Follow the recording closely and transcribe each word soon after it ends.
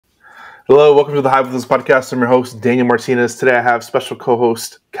Hello, welcome to the Hivemind Podcast. I'm your host, Daniel Martinez. Today I have special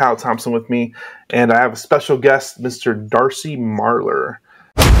co-host Kyle Thompson with me, and I have a special guest, Mr. Darcy Marler.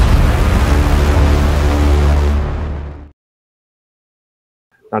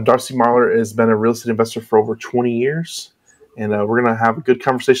 Now, Darcy Marler has been a real estate investor for over 20 years, and we're going to have a good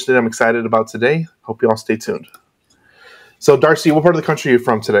conversation today I'm excited about today. Hope you all stay tuned. So, Darcy, what part of the country are you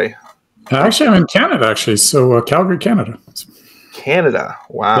from today? Actually, I'm in Canada, so Calgary, Canada. Canada.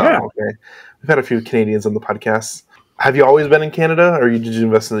 Wow. Yeah. Okay. We've had a few Canadians on the podcast. Have you always been in Canada, or did you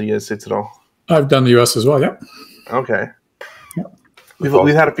invest in the United States at all? I've done the U.S. as well, yeah. Okay. Yeah.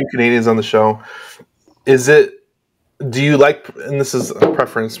 We've had a few Canadians on the show. Do you like, and this is a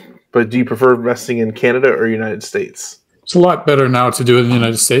preference, but do you prefer investing in Canada or United States? It's a lot better now to do it in the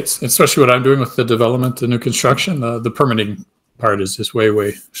United States, especially what I'm doing with the development, the new construction. The permitting part is just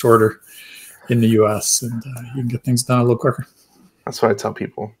way shorter in the U.S., and you can get things done a little quicker. That's what I tell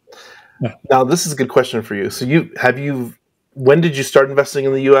people. Yeah. Now, this is a good question for you. So, when did you start investing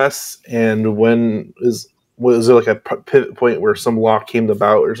in the U.S., and was there like a pivot point where some law came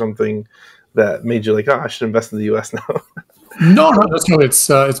about or something that made you like, I should invest in the U.S. now? No, that's not.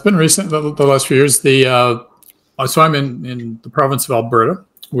 It's been recent, the last few years. So I'm in the province of Alberta,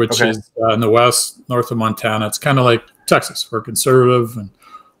 which is in the west, north of Montana. It's kind of like Texas. We're conservative and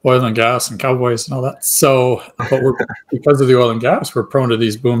oil and gas and cowboys and all that. So, but because of the oil and gas, we're prone to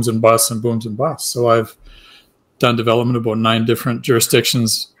these booms and busts. So I've done development about 9 different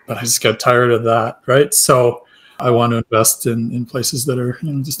jurisdictions, but I just got tired of that, right? So I want to invest in places that are,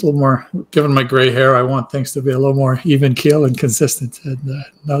 just a little more, given my gray hair, I want things to be a little more even keel and consistent and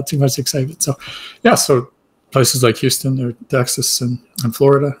not too much excitement. So, yeah, so places like Houston or Texas and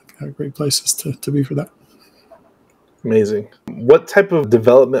Florida are great places to be for that. Amazing. What type of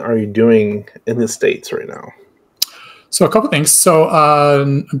development are you doing in the States right now? So a couple things. So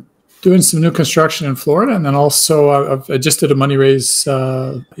I'm doing some new construction in Florida, and then also I just did a money raise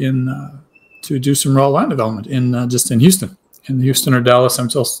to do some raw land development in Houston. In Houston or Dallas,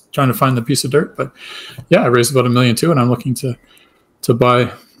 I'm still trying to find the piece of dirt, but yeah, I raised about $1 million too, and I'm looking to buy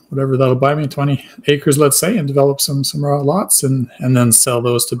whatever that'll buy me, 20 acres, let's say, and develop some raw lots, and then sell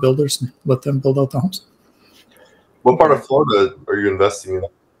those to builders and let them build out the homes. What part of Florida are you investing in?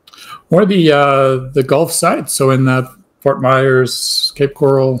 Or the Gulf side, so in that Fort Myers, Cape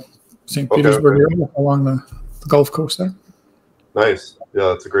Coral, St. Petersburg area along the Gulf Coast there. Nice. Yeah,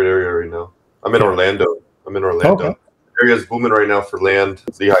 that's a great area right now. I'm in Orlando. Okay. Area is booming right now for land.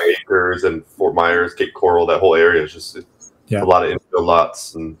 Lehigh Acres and Fort Myers, Cape Coral, that whole area is just a lot of infill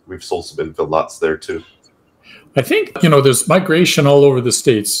lots, and we've sold some infill lots there too. I think, there's migration all over the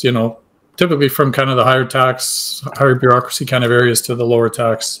states, typically from kind of the higher tax, higher bureaucracy kind of areas to the lower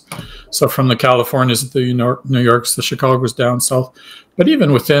tax. So from the Californias, the New Yorks, the Chicago's down south. But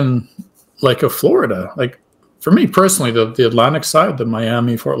even within like a Florida, like for me personally, the Atlantic side, the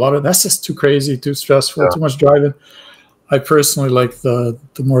Miami, Fort Lauderdale, that's just too crazy, too stressful, too much driving. I personally like the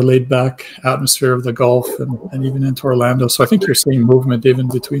more laid back atmosphere of the Gulf and even into Orlando. So I think you're seeing movement even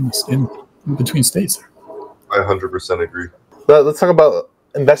between states there. I 100% agree. But let's talk about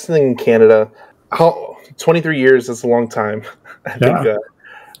investing in Canada. 23 years is a long time. I think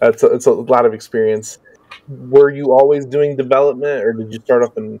it's a lot of experience. Were you always doing development, or did you start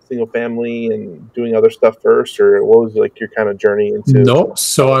off in single family and doing other stuff first, or what was like your kind of journey into? No,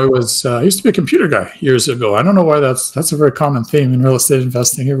 so I used to be a computer guy years ago. I don't know why that's a very common theme in real estate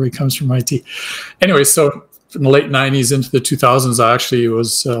investing. Everybody comes from IT. Anyway, so from the late 90s into the 2000s, I actually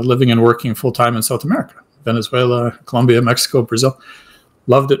was living and working full time in South America, Venezuela, Colombia, Mexico, Brazil.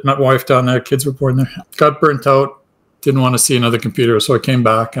 Loved it. Met my wife down there. Kids were born there. Got burnt out. Didn't want to see another computer, so I came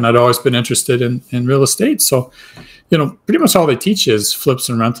back. And I'd always been interested in real estate. So, pretty much all they teach is flips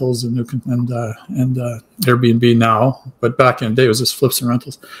and rentals and Airbnb now. But back in the day, it was just flips and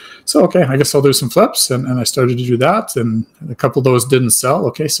rentals. So, I guess I'll do some flips. And I started to do that. And a couple of those didn't sell.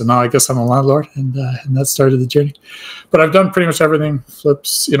 Okay, so now I guess I'm a landlord. And that started the journey. But I've done pretty much everything.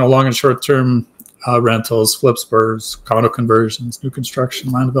 Flips, long and short term. Rentals, flip spurs, condo conversions, new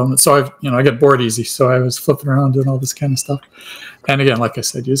construction, land development. So I get bored easy. So I was flipping around doing all this kind of stuff. And again, like I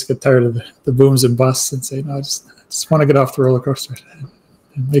said, you just get tired of the booms and busts and say, no, I just want to get off the roller coaster and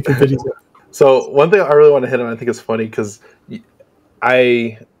make a video. So one thing I really want to hit on, I think it's funny because me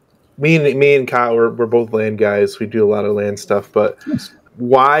and Kyle, we're both land guys. We do a lot of land stuff, but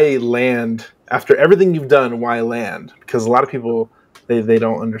why land? After everything you've done, why land? Because a lot of people, they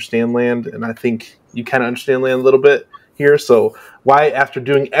don't understand land, and I think you kind of understand land a little bit here. So why, after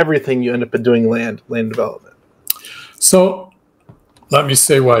doing everything, you end up doing land development? So let me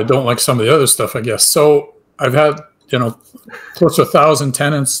say why I don't like some of the other stuff, I guess. So I've had close to 1,000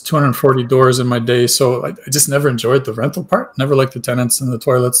 tenants, 240 doors in my day. So I just never enjoyed the rental part. Never liked the tenants and the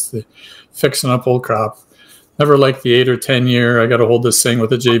toilets, the fixing up old crap. Never liked the 8 or 10 year. I got to hold this thing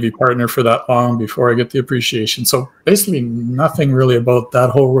with a JV partner for that long before I get the appreciation. So basically nothing really about that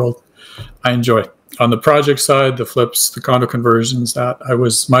whole world I enjoy. On the project side, the flips, the condo conversions, that I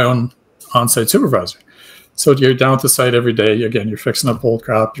was my own on-site supervisor. So you're down at the site every day. Again, you're fixing up old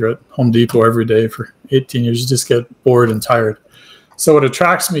crap. You're at Home Depot every day for 18 years. You just get bored and tired. So it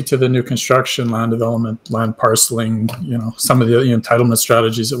attracts me to the new construction, land development, land parceling, some of the entitlement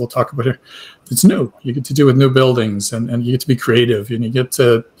strategies that we'll talk about here. It's new. You get to do with new buildings, and you get to be creative, and you get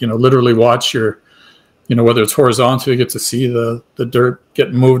to, literally watch your, whether it's horizontal, you get to see the dirt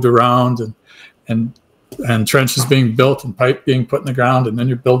get moved around and trenches being built and pipe being put in the ground, and then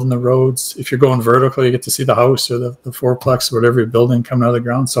you're building the roads. If you're going vertical, you get to see the house or the fourplex or whatever you're building coming out of the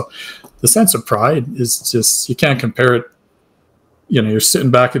ground. So the sense of pride is just, you can't compare it. You're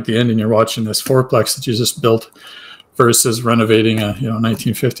sitting back at the end and you're watching this fourplex that you just built versus renovating a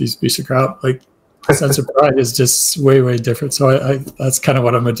 1950s piece of crap. Like, the sense of pride is just way, way different. So I that's kind of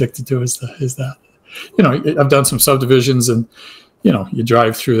what I'm addicted to is that. I've done some subdivisions, and you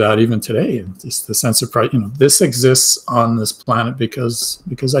drive through that even today, and just the sense of pride. This exists on this planet because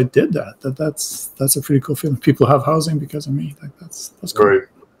I did that. That's a pretty cool feeling. People have housing because of me. Like that's cool. Great,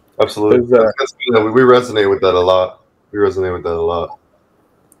 absolutely. We resonate with that a lot.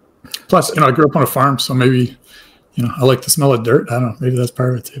 Plus, I grew up on a farm, so maybe I like the smell of dirt. I don't know. Maybe that's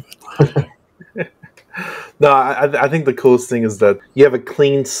part of it too. But. No, I think the coolest thing is that you have a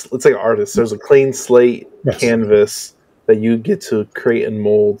clean. It's like an artist. There's a clean slate canvas that you get to create and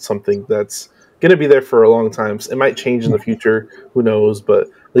mold something that's going to be there for a long time. It might change in the future, who knows, but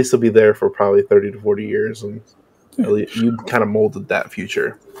at least it'll be there for probably 30 to 40 years, and you kind of molded that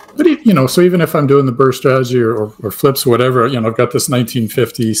future. But so even if I'm doing the burst strategy or flips or whatever, I've got this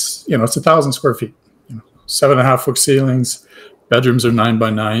 1950s, it's 1,000 square feet, 7.5 foot ceilings, bedrooms are 9 by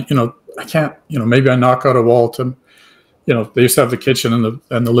 9. I can't, maybe I knock out a wall to, they used to have the kitchen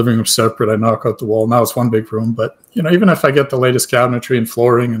and the living room separate. I knock out the wall. Now it's one big room. But, even if I get the latest cabinetry and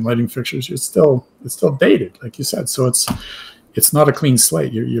flooring and lighting fixtures, it's still dated, like you said. So it's not a clean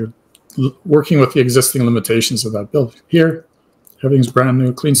slate. You're working with the existing limitations of that building. Here, everything's brand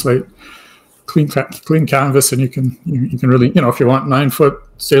new, clean slate, clean canvas, and you can really, if you want 9 foot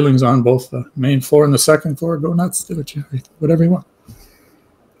ceilings on both the main floor and the second floor, go nuts, do whatever you want.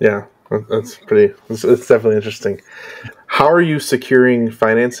 Yeah. It's definitely interesting. How are you securing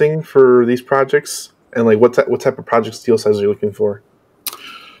financing for these projects, and what type of projects, deal size are you looking for?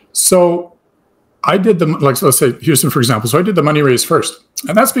 So I did let's say Houston, for example. So I did the money raise first,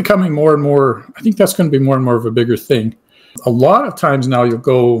 and that's becoming more and more. I think that's going to be more and more of a bigger thing. A lot of times now you'll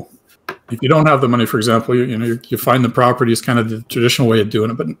go, if you don't have the money, for example, you find the property is kind of the traditional way of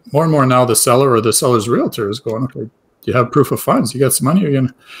doing it. But more and more now the seller or the seller's realtor is going, okay, you have proof of funds. You got some money. You're going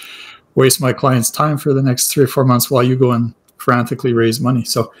to waste my client's time for the next 3 or 4 months while you go and frantically raise money.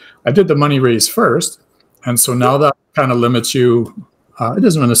 So I did the money raise first. And so now that kind of limits you. It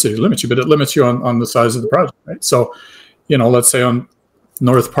doesn't necessarily limit you, but it limits you on the size of the project, right? So, let's say on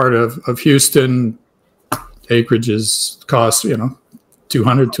north part of Houston, acreages cost,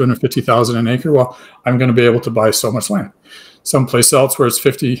 250,000 an acre. Well, I'm going to be able to buy so much land. Someplace else where it's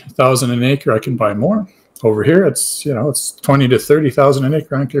 50,000 an acre, I can buy more. Over here, it's 20 to 30,000 an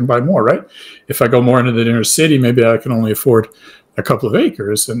acre. I can buy more, right? If I go more into the inner city, maybe I can only afford a couple of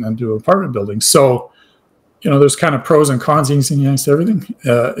acres and do apartment buildings. So, there's kind of pros and cons against everything.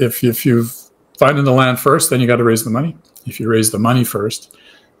 If you finding the land first, then you got to raise the money. If you raise the money first,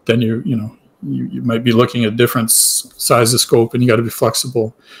 then you might be looking at different size of scope, and you got to be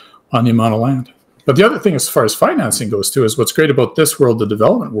flexible on the amount of land. But the other thing, as far as financing goes too, is what's great about this world, the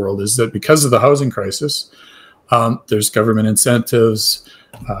development world, is that because of the housing crisis, there's government incentives,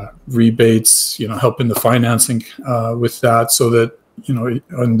 rebates, helping the financing with that, so that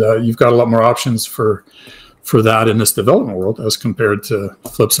you've got a lot more options for that in this development world as compared to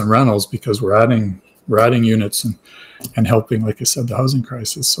flips and rentals, because we're adding units and helping, like I said, the housing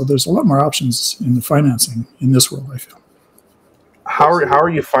crisis. So there's a lot more options in the financing in this world, I feel. How are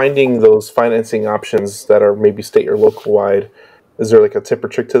you finding those financing options that are maybe state or local wide? Is there like a tip or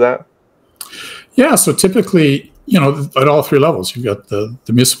trick to that? Yeah, so typically, at all 3 levels, you've got the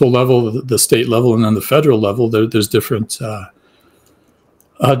municipal level, the state level, and then the federal level. There's different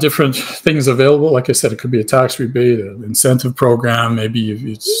things available. Like I said, it could be a tax rebate, an incentive program. Maybe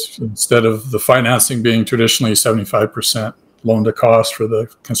it's, instead of the financing being traditionally 75% loan to cost for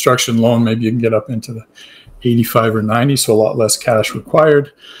the construction loan, maybe you can get up into the 85 or 90, so a lot less cash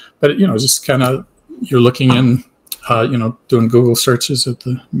required. But just kind of, you're looking in doing Google searches at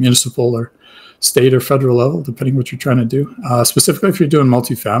the municipal or state or federal level, depending what you're trying to do. Specifically, if you're doing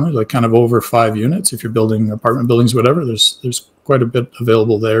multifamily, like kind of over 5 units, if you're building apartment buildings, whatever, there's quite a bit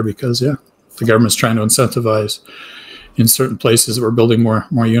available there because, the government's trying to incentivize in certain places that we're building more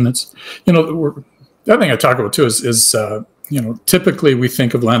units. The other thing I talk about too is typically we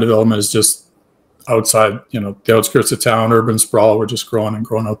think of land development as just outside, the outskirts of town, urban sprawl. We're just growing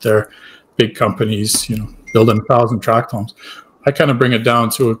out there, big companies, building 1,000 tract homes. I kind of bring it down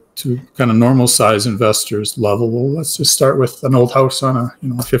to kind of normal size investors level. Well, let's just start with an old house on a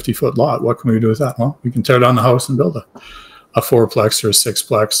 50-foot lot. What can we do with that? Well, we can tear down the house and build a 4-plex or a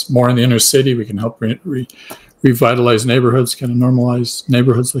 6-plex. More in the inner city, we can help revitalize neighborhoods, kind of normalize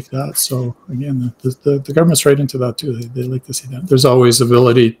neighborhoods like that. So again, the government's right into that too. They like to see that. There's always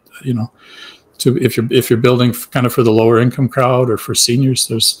ability, to if you're building kind of for the lower income crowd or for seniors,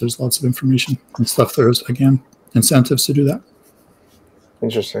 there's lots of information and stuff. There's again incentives to do that.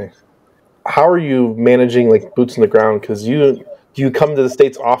 Interesting. How are you managing like boots on the ground? Because do you come to the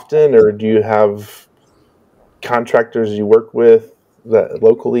States often, or do you have contractors you work with that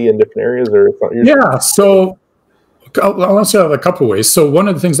locally in different areas? Or so I'll answer that a couple ways. So one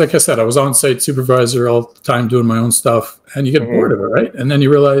of the things, like I said, I was on-site supervisor all the time doing my own stuff, and you get bored of it, right? And then you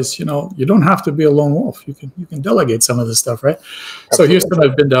realize, you don't have to be a lone wolf. You can delegate some of this stuff, right? Absolutely. So Houston,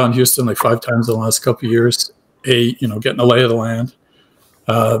 I've been down Houston like 5 times in the last couple of years. Getting a lay of the land.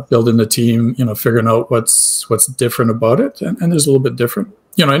 Building the team, figuring out what's different about it, and there's a little bit different.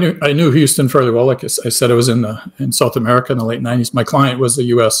 I knew Houston fairly well. Like I said, I was in South America in the late '90s. My client was a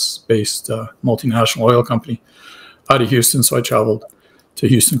U.S.-based multinational oil company out of Houston, so I traveled to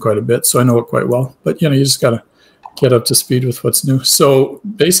Houston quite a bit, so I know it quite well. But you just got to get up to speed with what's new. So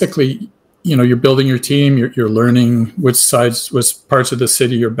basically, you're building your team. You're learning which parts of the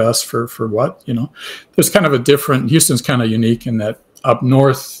city you're best for what. There's kind of a different. Houston's kind of unique in that. Up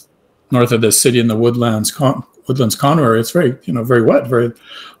north of the city in the Woodlands Conroe area, it's very, very wet, very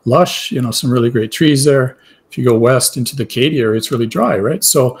lush, some really great trees there. If you go west into the Katy area, it's really dry, right?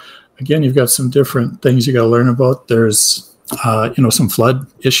 So again, you've got some different things you got to learn about. There's, some flood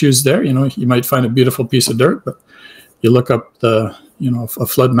issues there. You might find a beautiful piece of dirt, but you look up a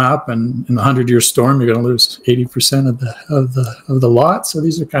flood map, and in the 100-year storm, you're going to lose 80% of the lot. So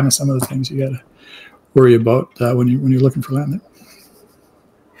these are kind of some of the things you got to worry about when you're looking for land there.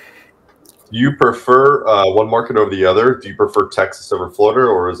 Do you prefer one market over the other? Do you prefer Texas over Florida,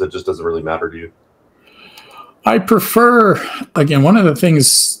 or is it just doesn't really matter to you? I prefer, again, one of the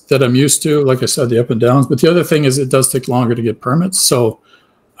things that I'm used to, like I said, the up and downs, but the other thing is it does take longer to get permits. So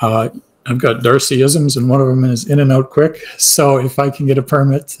I've got Darcy-isms, and one of them is in and out quick. So if I can get a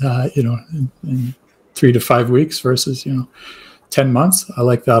permit, in 3 to 5 weeks versus, 10 months, I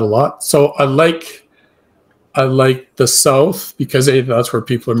like that a lot. So I like the South because that's where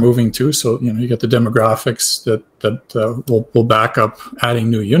people are moving to. So, you got the demographics that will back up adding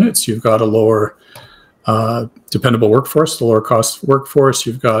new units. You've got a lower dependable workforce, a lower cost workforce.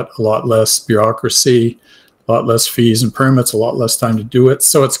 You've got a lot less bureaucracy, a lot less fees and permits, a lot less time to do it.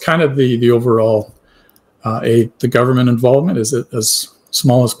 So it's kind of the overall, the government involvement is as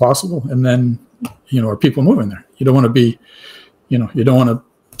small as possible. And then, are people moving there? You don't want to be, you don't want to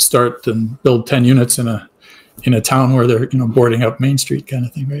start and build 10 units in a town where they're boarding up Main Street kind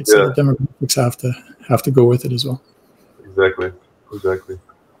of thing, right? So the demographics have to go with it as well. Exactly.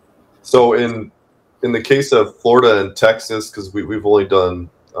 So in the case of Florida and Texas, because we've only done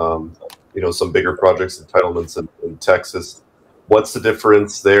some bigger projects, entitlements in Texas, what's the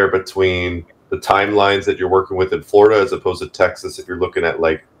difference there between the timelines that you're working with in Florida as opposed to Texas? If you're looking at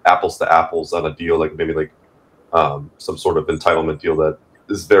like apples to apples on a deal, like maybe like some sort of entitlement deal that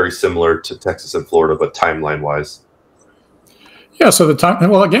is very similar to Texas and Florida, but timeline-wise. Yeah, so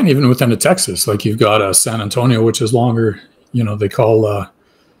again, even within the Texas, like you've got San Antonio, which is longer. They call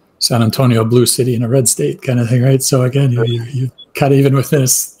San Antonio blue city in a red state kind of thing, right? So again, you kind of even within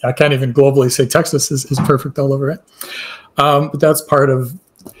this, I can't even globally say Texas is perfect all over it. But that's part of,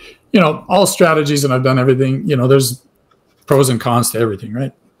 all strategies, and I've done everything. There's pros and cons to everything,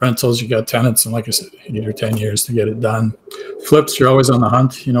 right? Rentals, you got tenants, and like I said, you need your 10 years to get it done. Flips, you're always on the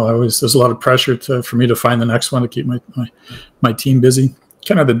hunt. There's a lot of pressure for me to find the next one to keep my team busy.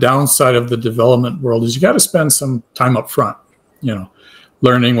 Kind of the downside of the development world is you got to spend some time up front,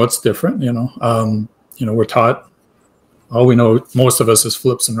 learning what's different. We're taught, all we know, most of us, is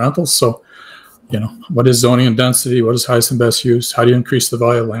flips and rentals. So, what is zoning and density? What is highest and best use? How do you increase the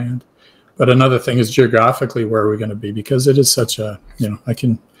value of land? But another thing is geographically, where are we going to be? Because it is such a,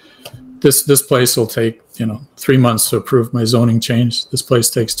 this place will take, 3 months to approve my zoning change. This place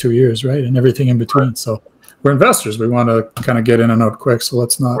takes 2 years, right? And everything in between. So we're investors. We want to kind of get in and out quick. So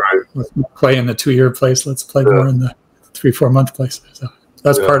let's not play in the 2-year place. Let's play more in the 3-4 month place. So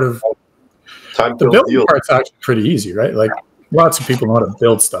that's part of time. The building part's actually pretty easy, right? Like lots of people know how to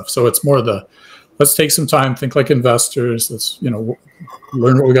build stuff. So it's more let's take some time, think like investors. Let's,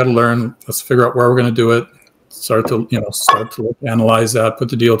 learn what we got to learn. Let's figure out where we're going to do it. Start to analyze that, put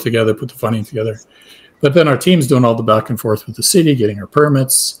the deal together, put the funding together. But then our team's doing all the back and forth with the city, getting our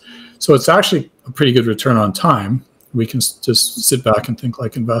permits. So it's actually a pretty good return on time. We can just sit back and think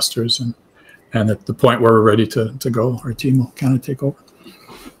like investors, and at the point where we're ready to go, our team will kind of take over.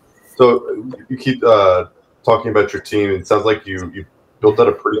 So you keep talking about your team. It sounds like you built out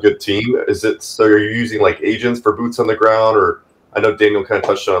a pretty good team. So are you using like agents for boots on the ground, or I know Daniel kind of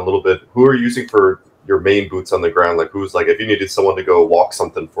touched on it a little bit. Who are you using for your main boots on the ground? Like who's like, if you needed someone to go walk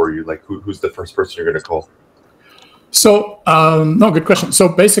something for you, like who's the first person you're going to call? So, no, good question. So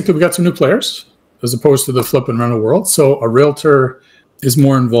basically we got some new players as opposed to the flip and rental world. So a realtor is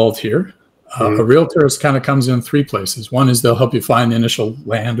more involved here. A realtor kind of comes in 3 places. One is they'll help you find the initial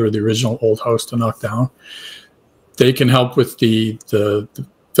land or the original old house to knock down. They can help with the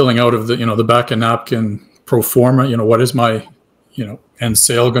filling out of the back end napkin pro forma. What is my end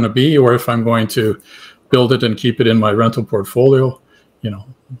sale going to be, or if I'm going to build it and keep it in my rental portfolio,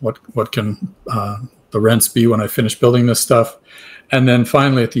 what can the rents be when I finish building this stuff. And then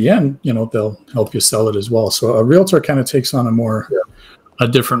finally at the end, they'll help you sell it as well. So a realtor kind of takes on a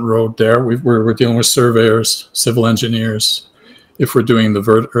different road there. We're dealing with surveyors, civil engineers. If we're doing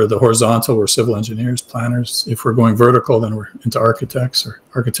the horizontal, we're civil engineers, planners. If we're going vertical, then we're into architects or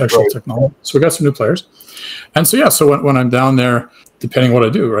architectural technology. So we got some new players. And so when I'm down there, depending what I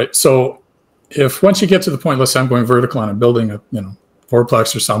do, right? So if once you get to the point, let's say I'm going vertical and I'm building a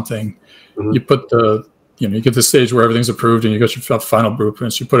fourplex or something, you put you get to the stage where everything's approved and you got your final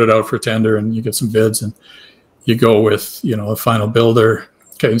blueprints, you put it out for tender and you get some bids and you go with, a final builder.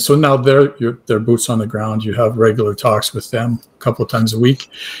 Okay, so now they're boots on the ground. You have regular talks with them a couple of times a week.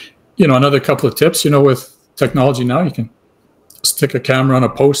 Another couple of tips, with technology now, you can stick a camera on a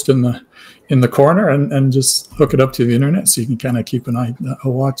post in the corner and just hook it up to the internet, so you can kind of keep a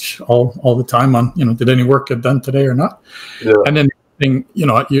watch all the time on, did any work get done today or not? Yeah. And then,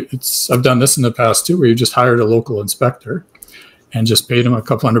 I've done this in the past too, where you just hired a local inspector and just paid him a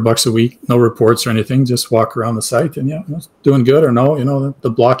couple $100 a week, no reports or anything, just walk around the site and doing good, or no, the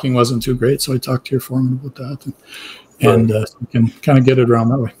blocking wasn't too great. So I talked to your foreman about that and you can kind of get it around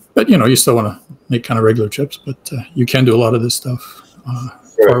that way. But, you still want to make kind of regular trips, but you can do a lot of this stuff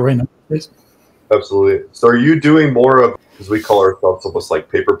far away nowadays. Absolutely. So are you doing more of, as we call ourselves, almost like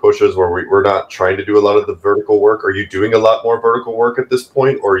paper pushes, where we're not trying to do a lot of the vertical work? Are you doing a lot more vertical work at this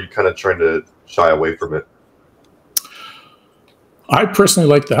point, or are you kind of trying to shy away from it? I personally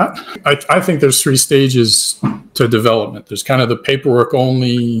like that. I think there's 3 stages to development. There's kind of the paperwork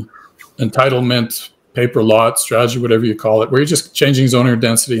only, entitlement, paper lot, strategy, whatever you call it, where you're just changing zoning or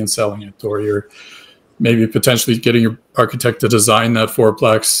density and selling it, or you're maybe potentially getting your architect to design that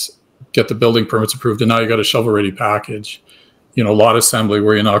fourplex, get the building permits approved, and now you got a shovel-ready package. Lot assembly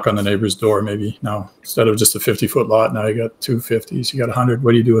where you knock on the neighbor's door. Maybe now instead of just a 50-foot lot, now you got 2 50s, you got 100.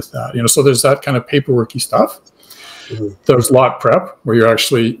 What do you do with that? So there's that kind of paperworky stuff. There's lot prep where you're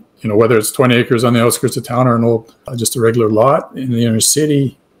actually, whether it's 20 acres on the outskirts of town or an old, just a regular lot in the inner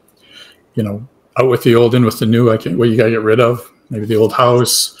city, out with the old, in with the new, what you got to get rid of, maybe the old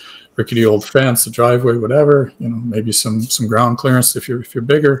house, rickety old fence, the driveway, whatever, maybe some ground clearance if you're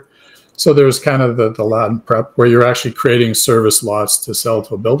bigger. So there's kind of the lot prep where you're actually creating service lots to sell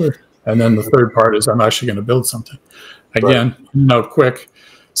to a builder. And then the third part is I'm actually going to build something. Again, out quick.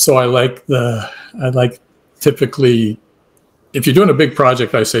 So I like typically, if you're doing a big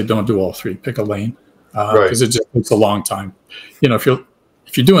project, I say don't do all 3. Pick a lane because it just takes a long time. If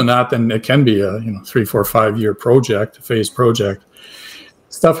you're doing that, then it can be a 3, 4, 5 year project, a phased project.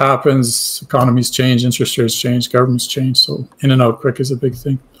 Stuff happens, economies change, interest rates change, governments change. So in and out quick is a big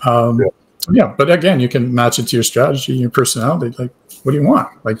thing. But again, you can match it to your strategy, your personality. Like, what do you want?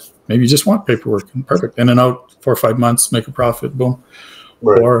 Like, maybe you just want paperwork. Perfect. In and out, 4 or 5 months, make a profit. Boom.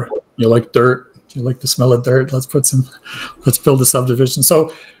 Right. Or you like dirt. You like the smell of dirt. Let's build a subdivision.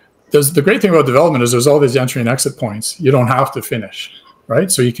 So the great thing about development is there's all these entry and exit points. You don't have to finish, right?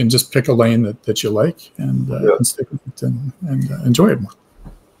 So you can just pick a lane that you like and stick with it and enjoy it more.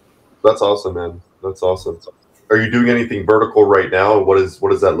 That's awesome, man. That's awesome. Are you doing anything vertical right now? What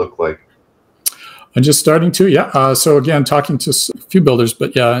does that look like? I'm just starting to, yeah. So again, talking to a few builders,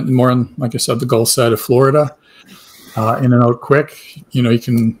 but yeah, more on, like I said, the Gulf side of Florida, in and out quick. You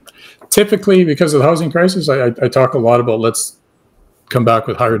can typically, because of the housing crisis, I talk a lot about let's come back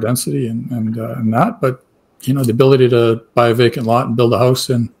with higher density and that. But the ability to buy a vacant lot and build a house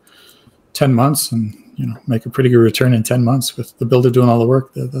in 10 months and, make a pretty good return in 10 months with the builder doing all the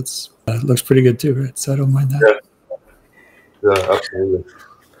work, that looks pretty good too, right? So I don't mind that. Yeah, absolutely.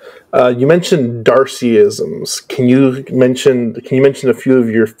 You mentioned Darcyisms. Can you mention a few of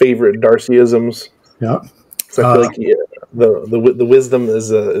your favorite Darcyisms? Yeah. So I feel like the wisdom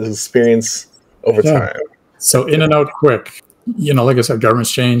is experience over time. So in and out quick. Like I said,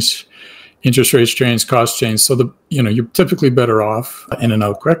 governments change, interest rates change, costs change. So you're typically better off in and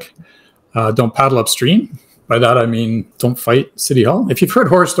out quick. Don't paddle upstream. By that I mean don't fight City Hall. If you've heard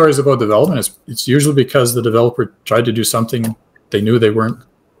horror stories about development, it's usually because the developer tried to do something they knew they weren't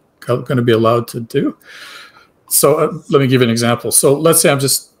going to be allowed to do. So let me give you an example. So let's say I'm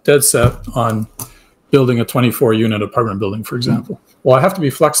just dead set on building a 24-unit apartment building, for example. Well, I have to be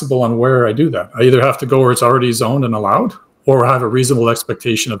flexible on where I do that. I either have to go where it's already zoned and allowed, or have a reasonable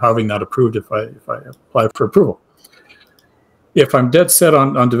expectation of having that approved if I apply for approval. If I'm dead set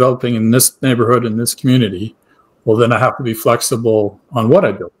on developing in this neighborhood, in this community, well, then I have to be flexible on what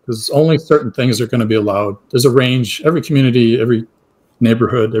I build, because only certain things are going to be allowed. There's a range. Every community, every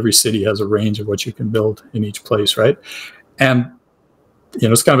neighborhood, every city has a range of what you can build in each place, right? And,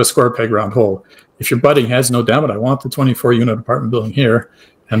 it's kind of a square peg round hole. If you're butting heads, no, damn it, I want the 24-unit apartment building here,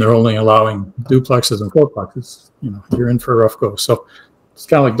 and they're only allowing duplexes and fourplexes, you're in for a rough go. So it's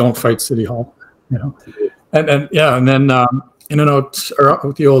kind of like don't fight City Hall, And then in and out, or out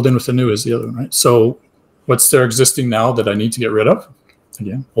with the old, in with the new is the other one, right? So what's there existing now that I need to get rid of?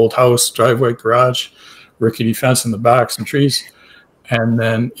 Again, old house, driveway, garage, rickety fence in the back, some trees. And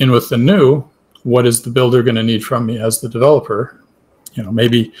then in with the new, what is the builder going to need from me as the developer?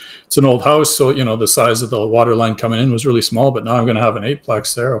 Maybe it's an old house, so, the size of the water line coming in was really small, but now I'm going to have an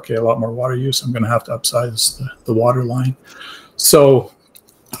 8-plex there. Okay, a lot more water use. I'm going to have to upsize the water line. So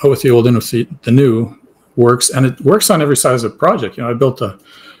out with the old, in with the new works, and it works on every size of the project. I built a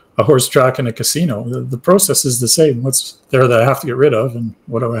horse track and a casino. The process is the same. What's there that I have to get rid of, and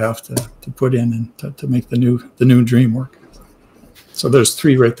what do I have to put in and to make the new dream work? So there's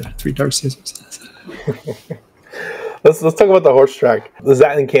 3 right there, 3 Darcyisms. Let's talk about the horse track. Is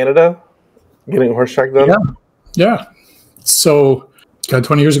that in Canada? Getting a horse track done? Yeah. So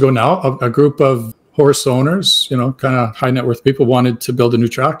 20 years ago now, a group of horse owners, kind of high net worth people, wanted to build a new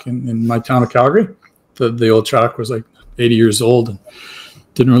track in my town of Calgary. The old track was like 80 years old and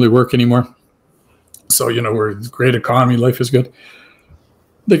didn't really work anymore. So, we're great economy, life is good.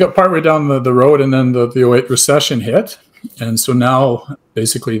 They got partway down the road, and then the 08 recession hit. And so now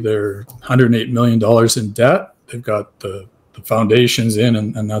basically they're $108 million in debt. They've got the foundations in,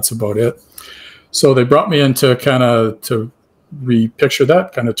 and that's about it. So they brought me in to kind of to repicture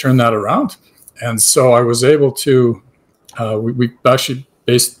that, kind of turn that around. And so I was able to, we actually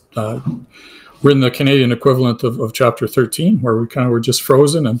we're in the Canadian equivalent of Chapter 13, where we kind of were just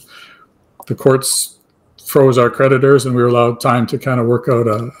frozen, and the courts froze our creditors, and we were allowed time to kind of work out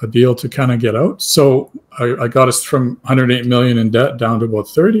a deal to kind of get out. So I got us from 108 million in debt down to about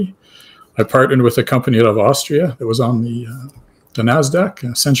 30. I partnered with a company out of Austria that was on the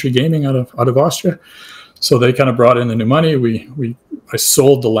NASDAQ, Century Gaming out of Austria. So they kind of brought in the new money. I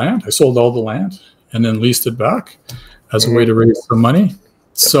sold the land. I sold all the land and then leased it back as a way to raise some money.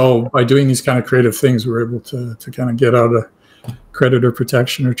 So by doing these kind of creative things, we were able to kind of get out of creditor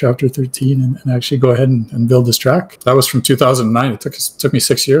protection or Chapter 13 and actually go ahead and build this track. That was from 2009. It took me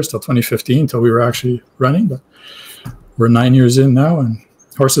 6 years till 2015 till we were actually running, but we're 9 years in now, and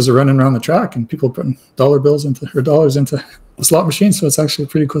horses are running around the track, and people putting dollars into the slot machine. So it's actually a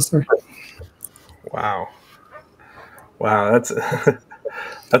pretty cool story. Wow, that's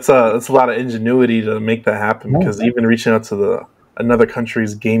that's a lot of ingenuity to make that happen. Because even reaching out to another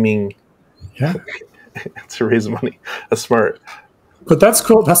country's gaming, to raise money, that's smart. But that's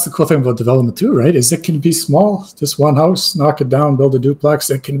cool. That's the cool thing about development too, right? Is it can be small, just one house, knock it down, build a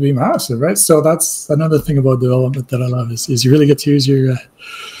duplex. It can be massive, right? So that's another thing about development that I love is you really get to use your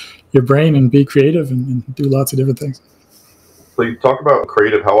brain and be creative and do lots of different things. So you talk about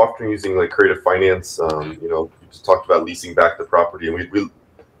creative. How often are you using like creative finance? You just talked about leasing back the property, and we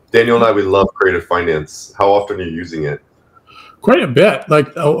Daniel and I, we love creative finance. How often are you using it? Quite a bit.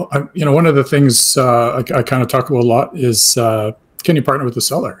 Like, one of the things I kind of talk about a lot is can you partner with the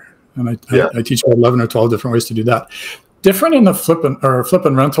seller? And I teach about 11 or 12 different ways to do that. Different in the flip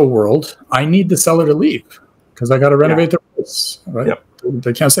and rental world, I need the seller to leave because I got to renovate the place, right? Yep.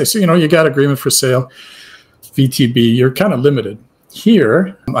 They can't say, so, you got agreement for sale, VTB, you're kind of limited.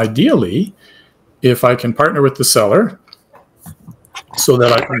 Here, ideally, if I can partner with the seller so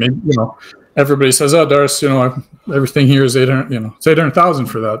that I can, everybody says, "Oh, Darcy, everything here is 800, it's 800,000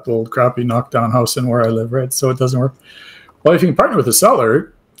 for that old crappy knockdown house in where I live, right? So it doesn't work." Well, if you can partner with a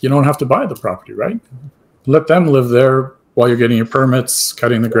seller, you don't have to buy the property, right? Let them live there while you're getting your permits,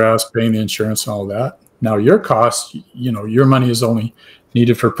 cutting the grass, paying the insurance, and all that. Now, your cost, your money is only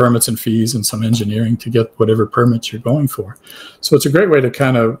needed for permits and fees and some engineering to get whatever permits you're going for. So it's a great way to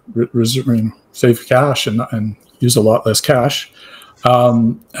kind of save cash and use a lot less cash.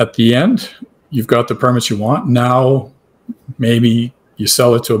 At the end, you've got the permits you want. Now, maybe you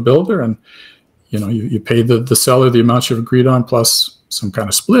sell it to a builder and you pay the seller the amount you've agreed on plus some kind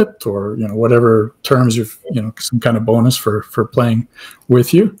of split or whatever terms you've some kind of bonus for playing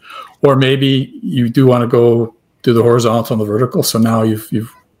with you. Or maybe you do want to go do the horizontal and the vertical. So now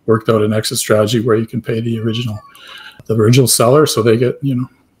you've worked out an exit strategy where you can pay the original seller, so they get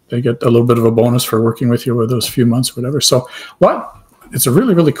a little bit of a bonus for working with you over those few months, whatever. So it's a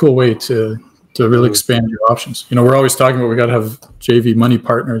really, really cool way to really expand your options. We're always talking about we got to have JV money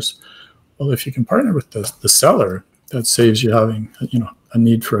partners. Well, if you can partner with the seller, that saves you having a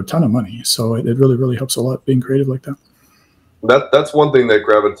need for a ton of money. So it really, really helps a lot being creative like that. That's one thing that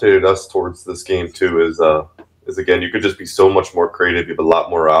gravitated us towards this game too. Is again, you could just be so much more creative. You have a lot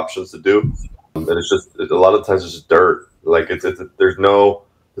more options to do, and it's just a lot of times it's just dirt. Like there's not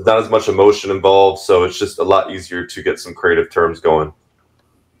as much emotion involved, so it's just a lot easier to get some creative terms going.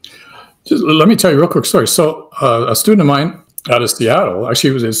 Just let me tell you a real quick story. So a student of mine out of Seattle,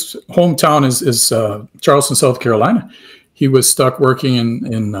 actually his hometown is Charleston, South Carolina. He was stuck working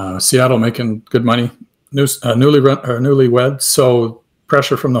in Seattle, making good money, newlywed. So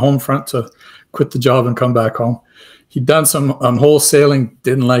pressure from the home front to quit the job and come back home. He'd done some wholesaling,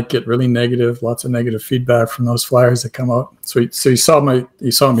 didn't like it, really negative, lots of negative feedback from those flyers that come out. So he saw me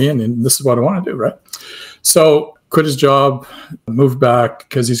and this is what I want to do, right? So quit his job, moved back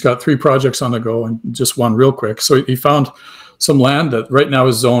because he's got 3 projects on the go and just one real quick. So he found some land that right now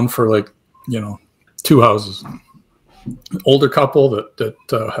is zoned for 2 houses. An older couple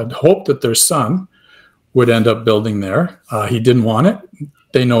that had hoped that their son would end up building there. He didn't want it.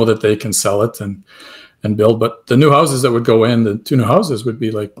 They know that they can sell it and build, but the new houses that would go in, the 2 new houses would be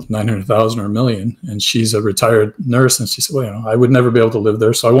like 900,000 or $1 million. And she's a retired nurse, and she said, "Well, I would never be able to live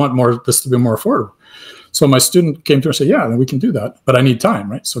there, so I want this to be more affordable." So my student came to her and said, "Yeah, we can do that, but I need time,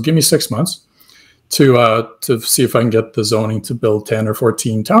 right? So give me 6 months to see if I can get the zoning to build 10 or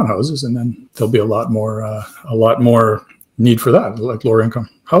 14 townhouses, and then there'll be a lot more need for that, like lower income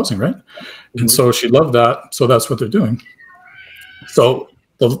housing, right?" Mm-hmm. And so she loved that. So that's what they're doing. So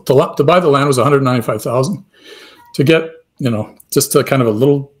to buy the land was $195,000. To get, just to kind of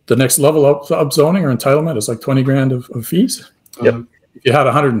the next level up zoning or entitlement is like $20,000 of fees. Yep. If you had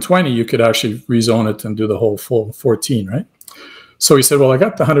 120, you could actually rezone it and do the whole full 14, right? So he said, "Well, I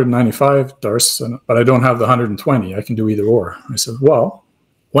got the 195, Darcy, but I don't have the 120. I can do either or." I said, "Well,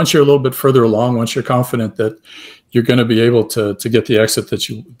 once you're a little bit further along, once you're confident that you're going to be able to get the exit that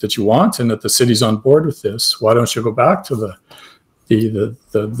you want and that the city's on board with this, why don't you go back to the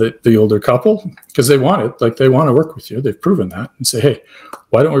older couple, because they want it, like they want to work with you, they've proven that, and say, hey,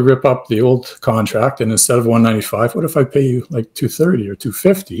 why don't we rip up the old contract, and instead of 195, what if I pay you like 230 or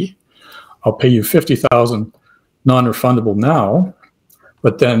 250? I'll pay you 50,000 non-refundable now,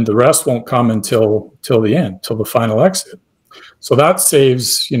 but then the rest won't come until the end, till the final exit. So that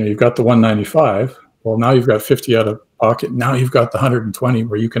saves, you've got the 195. Well, now you've got 50 out of pocket. Now you've got the 120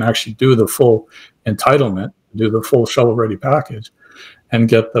 where you can actually do the full entitlement, do the full shovel-ready package, and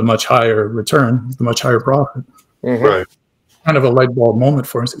get the much higher return, the much higher profit. Mm-hmm. Right. Kind of a light bulb moment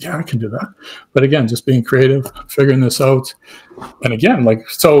for us. Yeah, I can do that. But again, just being creative, figuring this out. And again,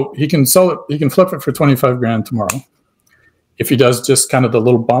 so he can sell it, he can flip it for 25 grand tomorrow. If he does just kind of the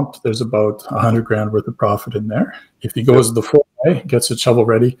little bump, there's about 100 grand worth of profit in there. If he goes the full way, gets it shovel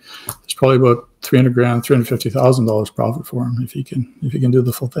ready, there's probably about 300 grand, $350,000 profit for him if he can do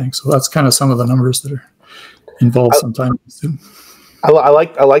the full thing. So that's kind of some of the numbers that are involved sometimes too. I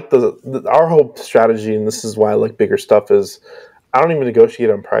like our whole strategy, and this is why I like bigger stuff, is I don't even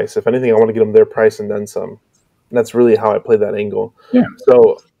negotiate on price. If anything, I want to get them their price and then some. And that's really how I play that angle. Yeah.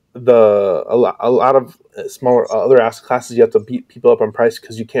 So a lot of smaller other asset classes, you have to beat people up on price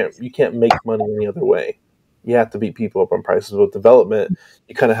because you can't make money any other way. You have to beat people up on prices. With development,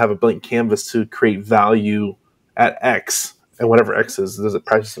 you kind of have a blank canvas to create value at X, and whatever X is,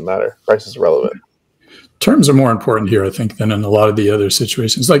 price doesn't matter. Price is relevant. Terms are more important here, I think, than in a lot of the other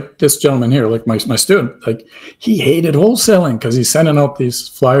situations. Like this gentleman here, like my student, like he hated wholesaling because he's sending out these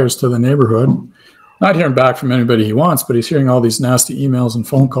flyers to the neighborhood. not hearing back from anybody he wants, but he's hearing all these nasty emails and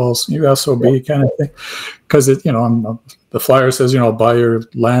phone calls, you SOB kind of thing. Because, the flyer says, I'll buy your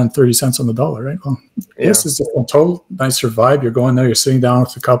land 30 cents on the dollar, right? Well, this is just a total nicer vibe. You're going there, you're sitting down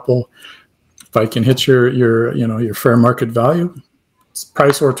with a couple. If I can hit your fair market value, it's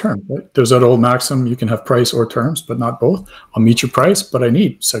price or term, right? There's that old maxim, you can have price or terms, but not both. I'll meet your price, but I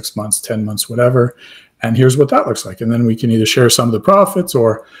need 6 months, 10 months, whatever. And here's what that looks like. And then we can either share some of the profits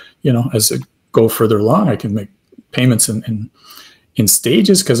or, as it go further along, I can make payments in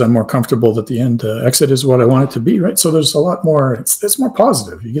stages because I'm more comfortable that the end exit is what I want it to be, right? So there's a lot more, it's more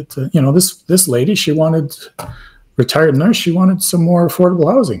positive. You get to, this lady, she wanted, retired nurse, she wanted some more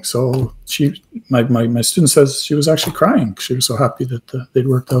affordable housing. So my student says she was actually crying. She was so happy that they'd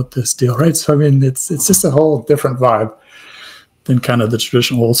worked out this deal, right? So, it's just a whole different vibe than kind of the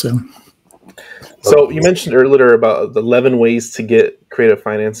traditional wholesaling. So you mentioned earlier about the 11 ways to get creative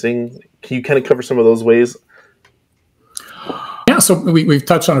financing. Can you kind of cover some of those ways? Yeah, so we've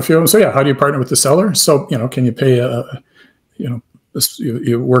touched on a few of them. So how do you partner with the seller? So, can you pay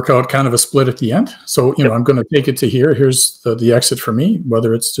you work out kind of a split at the end. So, I'm going to take it to here. Here's the exit for me,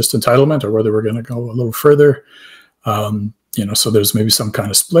 whether it's just entitlement or whether we're going to go a little further. So there's maybe some kind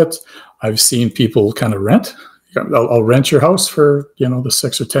of split. I've seen people kind of rent. I'll rent your house for, the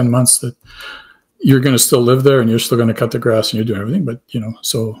 6 or 10 months that you're going to still live there and you're still going to cut the grass and you're doing everything. But,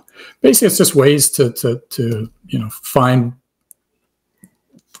 so basically it's just ways to find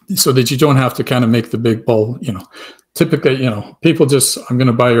so that you don't have to kind of make the big bull, typically, people just, I'm going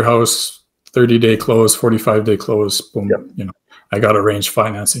to buy your house, 30-day close, 45-day close, boom, I got arranged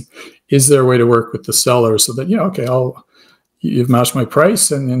financing. Is there a way to work with the seller so that, okay, you've matched my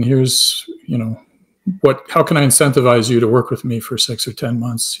price and then here's, how can I incentivize you to work with me for 6 or 10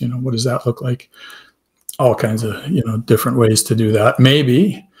 months? What does that look like? All kinds of, different ways to do that.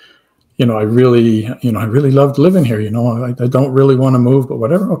 Maybe, I really loved living here. I don't really want to move, but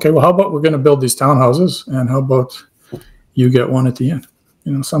whatever. Okay, well, how about we're going to build these townhouses and how about you get one at the end?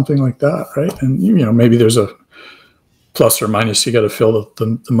 Something like that, right? And, maybe there's a plus or minus. You got to fill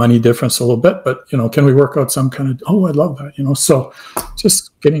the money difference a little bit, but, can we work out some kind of, I'd love that, so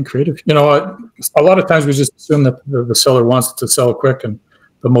just getting creative. A lot of times we just assume that the seller wants to sell quick and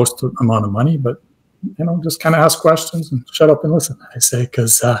the most amount of money, but, just kind of ask questions and shut up and listen, I say,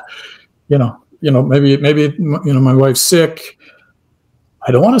 because, maybe my wife's sick.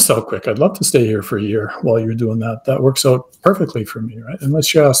 I don't want to sell quick. I'd love to stay here for a year while you're doing that. That works out perfectly for me, right?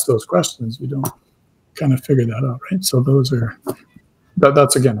 Unless you ask those questions, you don't kind of figure that out, right? So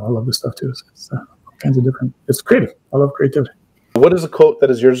that's again, I love this stuff too. It's all kinds of different. It's creative. I love creativity. What is a quote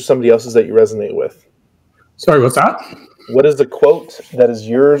that is yours or somebody else's that you resonate with? Sorry, what's that? What is the quote that is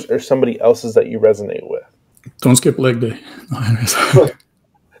yours or somebody else's that you resonate with? Don't skip leg day.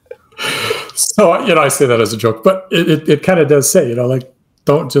 So, I say that as a joke, but it kind of does say,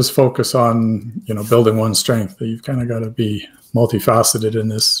 don't just focus on, building one strength. You've kind of got to be multifaceted in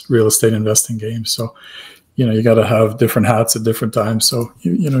this real estate investing game. So, you got to have different hats at different times. So,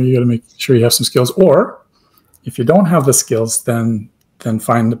 you got to make sure you have some skills. Or if you don't have the skills, then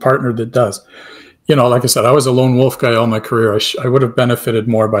find the partner that does. Like I said, I was a lone wolf guy all my career. I would have benefited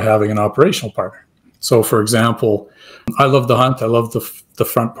more by having an operational partner. So, for example, I love the hunt. I love the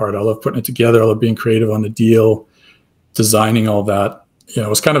front part. I love putting it together. I love being creative on the deal, designing all that. It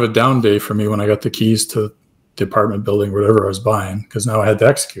was kind of a down day for me when I got the keys to the apartment building, whatever I was buying, because now I had to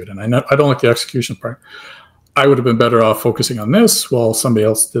execute. And I don't like the execution part. I would have been better off focusing on this while somebody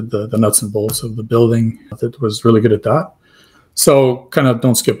else did the nuts and bolts of the building that was really good at that. So kind of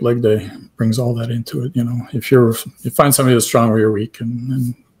don't skip leg day brings all that into it. If you find somebody that's strong where you're weak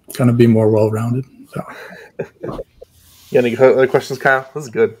and kind of be more well-rounded. So. Any other questions, Kyle? This is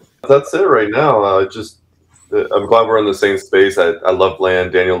good. That's it right now. I'm glad we're in the same space. I love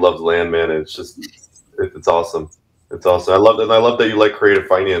land. Daniel loves land, man. It's awesome. It's awesome. I love that you like creative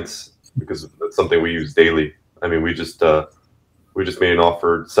finance because it's something we use daily. I mean, we just made an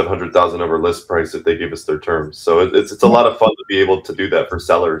offer $700,000 over list price if they gave us their terms. So it's a lot of fun to be able to do that for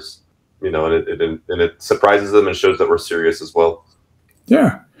sellers, and it surprises them and shows that we're serious as well.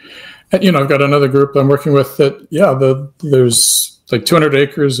 Yeah. And, I've got another group I'm working with that, there's like 200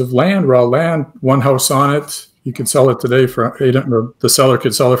 acres of land, raw land, one house on it. You can sell it today for the seller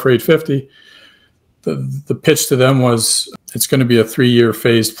could sell it for $850. The pitch to them was it's going to be a 3-year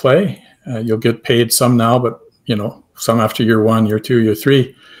phased play. You'll get paid some now, but, some after year 1, year 2, year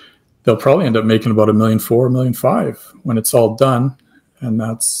 3, they'll probably end up making about $1.4 million, $1.5 million when it's all done. And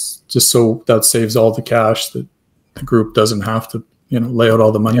that's just so that saves all the cash that the group doesn't have to, lay out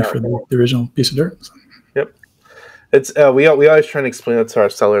all the money for the original piece of dirt. Yep. It's we always try and explain that to our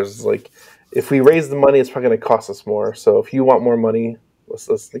sellers. Like if we raise the money, it's probably going to cost us more. So if you want more money,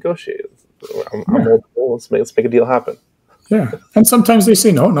 let's negotiate. I'm old school. Let's make a deal happen. Yeah, and sometimes they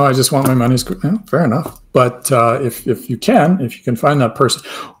say no. I just want my money. Fair enough. But if you can find that person,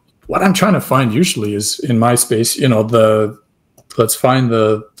 what I'm trying to find usually is in my space. Let's find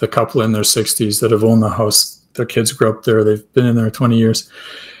the couple in their 60s that have owned the house. Their kids grew up there. They've been in there 20 years.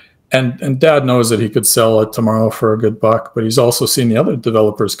 And dad knows that he could sell it tomorrow for a good buck, but he's also seen the other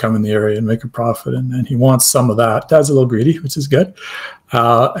developers come in the area and make a profit. And he wants some of that. Dad's a little greedy, which is good.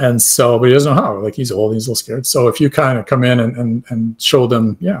 But he doesn't know how. Like, he's old, he's a little scared. So if you kind of come in and show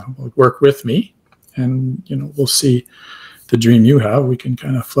them, work with me, and, we'll see the dream you have, we can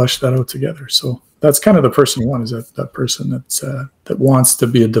kind of flesh that out together. So that's kind of the person you want, is that person that wants to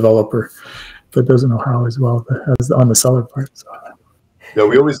be a developer, but doesn't know how as well as on the seller part. So. Yeah,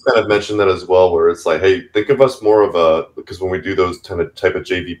 we always kind of mention that as well, where it's like, hey, think of us more of because when we do those type of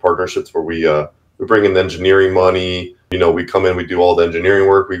JV partnerships where we bring in the engineering money, we come in, we do all the engineering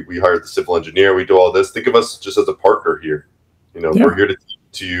work, we hire the civil engineer, we do all this. Think of us just as a partner here. We're here to teach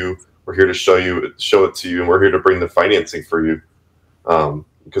it to you, we're here to show it to you, and we're here to bring the financing for you.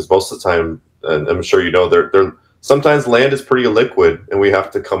 Because most of the time, and I'm sure they're sometimes land is pretty illiquid, and we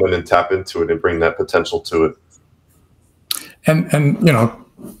have to come in and tap into it and bring that potential to it. And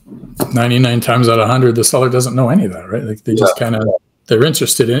 99 times out of 100, the seller doesn't know any of that, right? Like, they just they're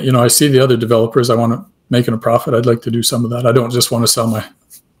interested in, I see the other developers, I want to make a profit. I'd like to do some of that. I don't just want to sell my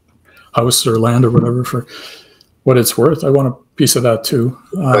house or land or whatever for what it's worth. I want a piece of that too.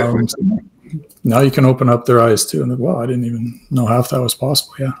 Now you can open up their eyes too. And wow, I didn't even know half that was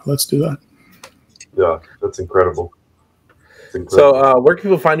possible. Yeah, let's do that. Yeah, that's incredible. So where can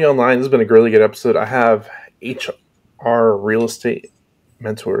people find you online? This has been a really good episode. I have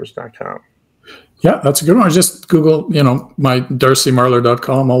hrrealestatementors.com. Yeah, that's a good one. Just Google, my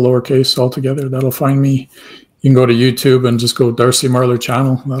darcymarler.com, all lowercase, all together. That'll find me. You can go to YouTube and just go Darcy Marler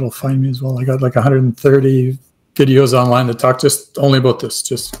channel. That'll find me as well. I got like 130 videos online that talk just only about this,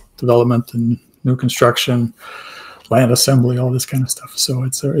 just development and new construction, land assembly, all this kind of stuff. So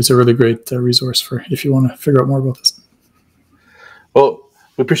it's a really great resource for if you want to figure out more about this. Well,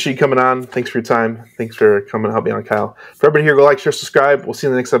 we appreciate you coming on. Thanks for your time. Thanks for coming and helping me out, Kyle. For everybody here, go like, share, subscribe. We'll see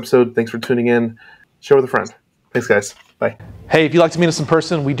you in the next episode. Thanks for tuning in. Share with a friend. Thanks, guys. Bye. Hey, if you'd like to meet us in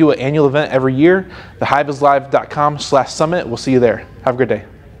person, we do an annual event every year, thehiveslive.com/summit. We'll see you there. Have a good day.